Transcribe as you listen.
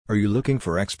Are you looking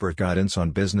for expert guidance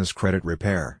on business credit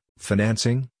repair,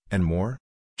 financing, and more?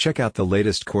 Check out the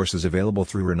latest courses available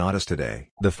through Renatus today.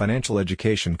 The financial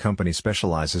education company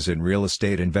specializes in real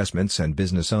estate investments and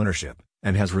business ownership,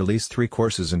 and has released 3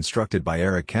 courses instructed by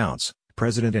Eric Counts,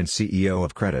 President and CEO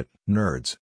of Credit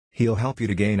Nerds. He'll help you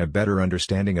to gain a better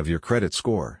understanding of your credit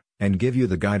score, and give you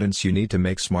the guidance you need to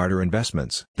make smarter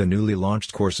investments. The newly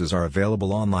launched courses are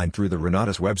available online through the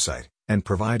Renatus website, and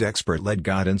provide expert-led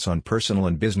guidance on personal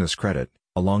and business credit,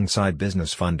 alongside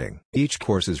business funding. Each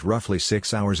course is roughly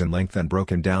 6 hours in length and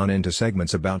broken down into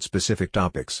segments about specific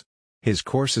topics. His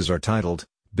courses are titled,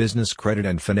 Business Credit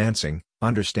and Financing,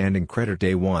 Understanding Credit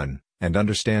Day 1, and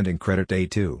Understanding Credit Day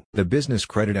 2. The Business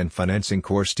Credit and Financing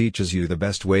course teaches you the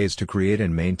best ways to create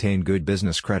and maintain good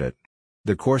business credit.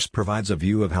 The course provides a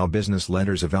view of how business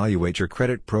lenders evaluate your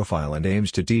credit profile and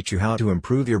aims to teach you how to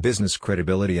improve your business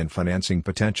credibility and financing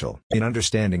potential. In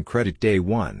Understanding Credit Day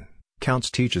 1, Counts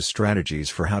teaches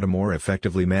strategies for how to more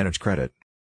effectively manage credit.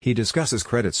 He discusses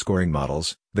credit scoring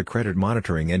models, the credit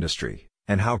monitoring industry,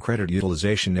 and how credit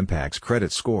utilization impacts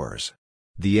credit scores.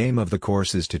 The aim of the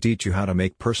course is to teach you how to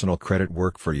make personal credit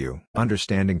work for you.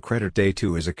 Understanding Credit Day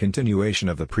 2 is a continuation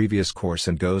of the previous course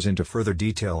and goes into further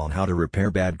detail on how to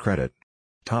repair bad credit.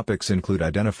 Topics include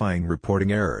identifying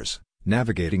reporting errors,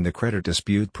 navigating the credit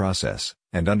dispute process,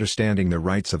 and understanding the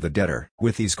rights of the debtor.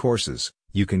 With these courses,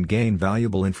 you can gain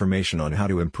valuable information on how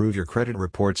to improve your credit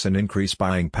reports and increase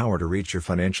buying power to reach your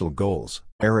financial goals.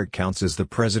 Eric Counts is the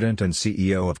president and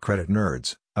CEO of Credit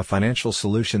Nerds, a financial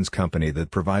solutions company that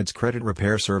provides credit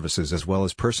repair services as well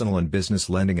as personal and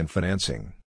business lending and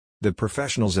financing. The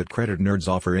professionals at Credit Nerds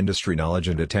offer industry knowledge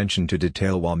and attention to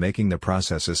detail while making the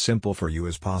process as simple for you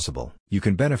as possible. You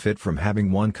can benefit from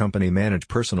having one company manage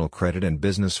personal credit and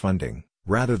business funding,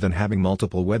 rather than having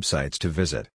multiple websites to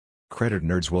visit. Credit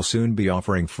Nerds will soon be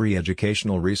offering free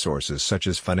educational resources such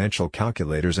as financial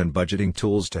calculators and budgeting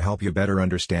tools to help you better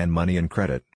understand money and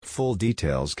credit. Full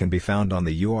details can be found on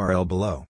the URL below.